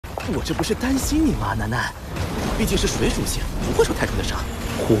我这不是担心你吗，楠楠？毕竟是水属性，不会受太重的伤。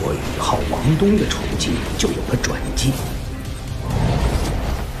霍雨浩、王东的冲击就有了转机。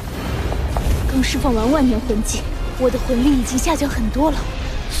刚释放完万年魂技，我的魂力已经下降很多了。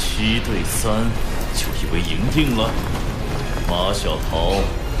7对3，就以为赢定了？马小桃，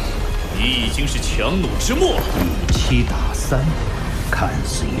你已经是强弩之末了。以7打3，看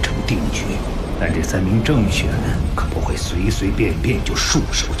似已成定局，但这3名正选可不会随随便便就束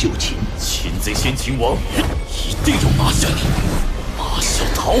手就擒。擒贼先擒王，一定要拿下你！马小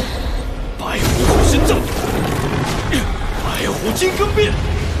桃，白虎后身杖，白虎金刚变，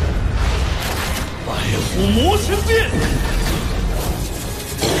白虎魔神变。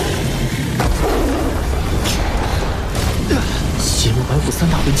邪魔白虎3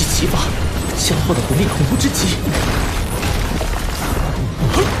大魂技齐发，消耗的魂力恐怖之极。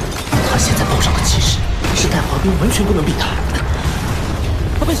他现在报上的气势，是带滑冰完全不能比的。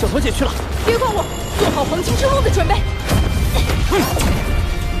他奔小桃姐去了，别管我，做好黄金之路的准备。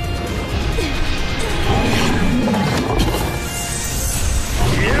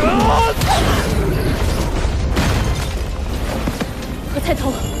何菜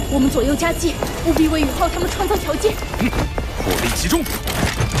头，我们左右夹击，务必为宇浩他们创造条件。火力集中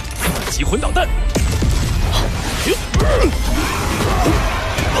，4级魂导弹。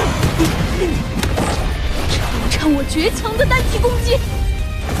尝我绝强的单体攻击，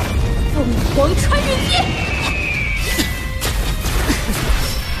凤凰穿越击！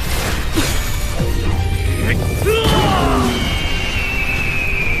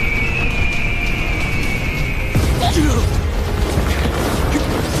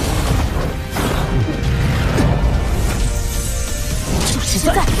就是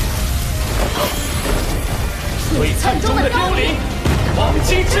现在！璀璨中的凋零，黄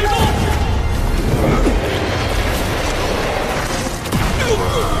金之光。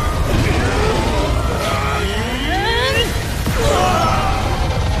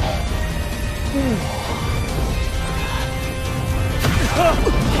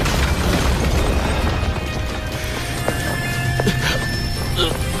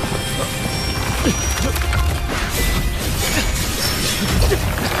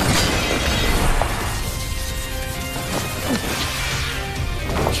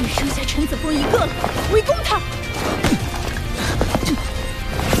只剩下陈子枫一个了，围攻他！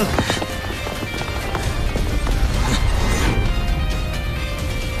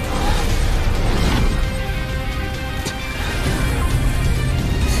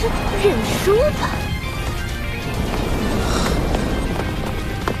认输吧。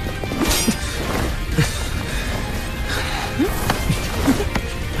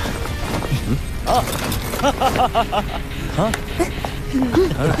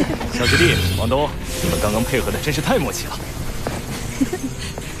小师弟，王东，你们刚刚配合的真是太默契了。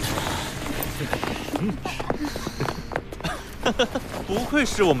不愧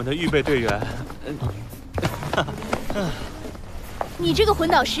是我们的预备队员。你这个魂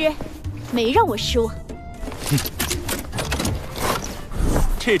导师，没让我失望。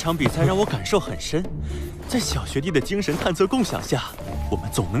这场比赛让我感受很深，在小学弟的精神探测共享下，我们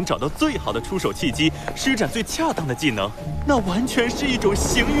总能找到最好的出手契机，施展最恰当的技能，那完全是一种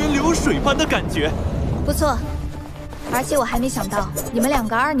行云流水般的感觉。不错，而且我还没想到你们2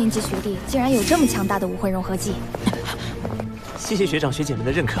个2年级学弟竟然有这么强大的武魂融合技。谢谢学长学姐们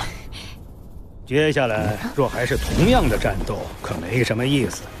的认可。接下来若还是同样的战斗，可没什么意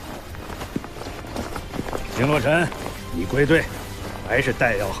思。林洛尘，你归队，还是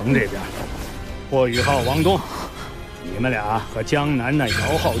戴耀恒这边。霍雨浩、王东，你们俩和江楠楠、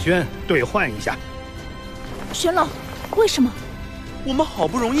姚浩轩兑换一下。玄老，为什么？我们好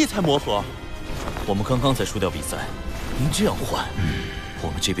不容易才磨合。我们刚刚才输掉比赛，您这样换，我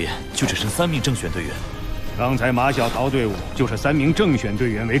们这边就只剩3名正选队员。刚才马小桃队伍就是3名正选队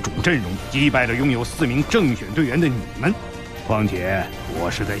员为主阵容，击败了拥有4名正选队员的你们。况且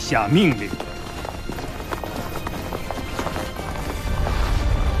我是在下命令。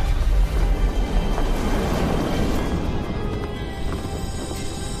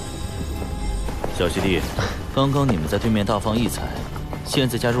小师弟，刚刚你们在对面大放异彩，现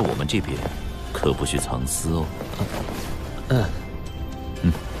在加入我们这边，可不许藏私哦。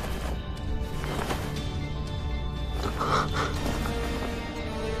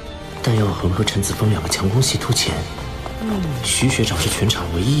弹药恒和陈子枫2个强攻系突前，徐学长是全场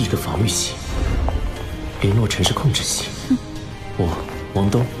唯一一个防御系，林洛尘是控制系，我、王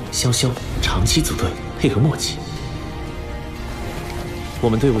东、潇潇长期组队，配合默契。我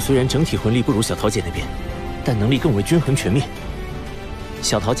们队伍虽然整体魂力不如小桃姐那边，但能力更为均衡全面。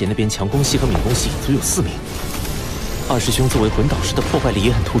小桃姐那边强攻系和敏攻系足有4名，二师兄作为魂导师的破坏力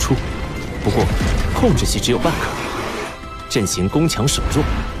也很突出，不过控制系只有半个，阵型攻强守弱。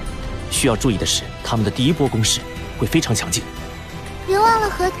需要注意的是，他们的第一波攻势会非常强劲。别忘了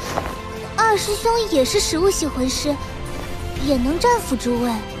和二师兄也是食物系魂师，也能战辅诸位。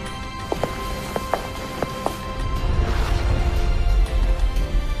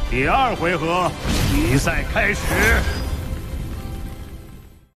第2回合，比赛开始。